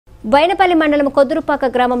బైనపల్లి మండలం కొద్దురుపాక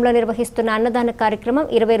గ్రామంలో నిర్వహిస్తున్న అన్నదాన కార్యక్రమం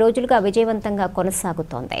 20 రోజులుగా విజయవంతంగా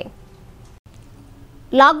కొనసాగుతోంది.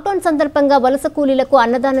 లాక్డౌన్ సందర్భంగా వలస కూలీలకు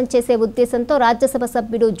అన్నదానం చేసే ఉద్దేశంతో రాజ్యసభ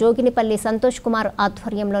సభ్యుడు జోగినిపల్లి సంతోష్ కుమార్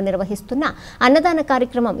ఆధ్వర్యంలో నిర్వహిస్తున్న అన్నదాన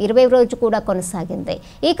కార్యక్రమం 20 రోజు కూడా కొనసాగింది.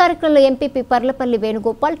 ఈ కార్యక్రమంలో ఎంపీపీ పర్లపల్లి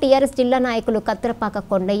వేణుగోపాల్, టీఆర్ఎస్ జిల్లా నాయకులు కత్రపాక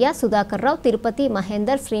కొండయ్య, సుధాకర్ రావు, తిరుపతి,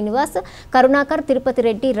 మహేందర్, శ్రీనివాస్, కరుణాకర్, తిరుపతి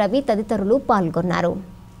రెడ్డి, రవి తదితరులు పాల్గొన్నారు.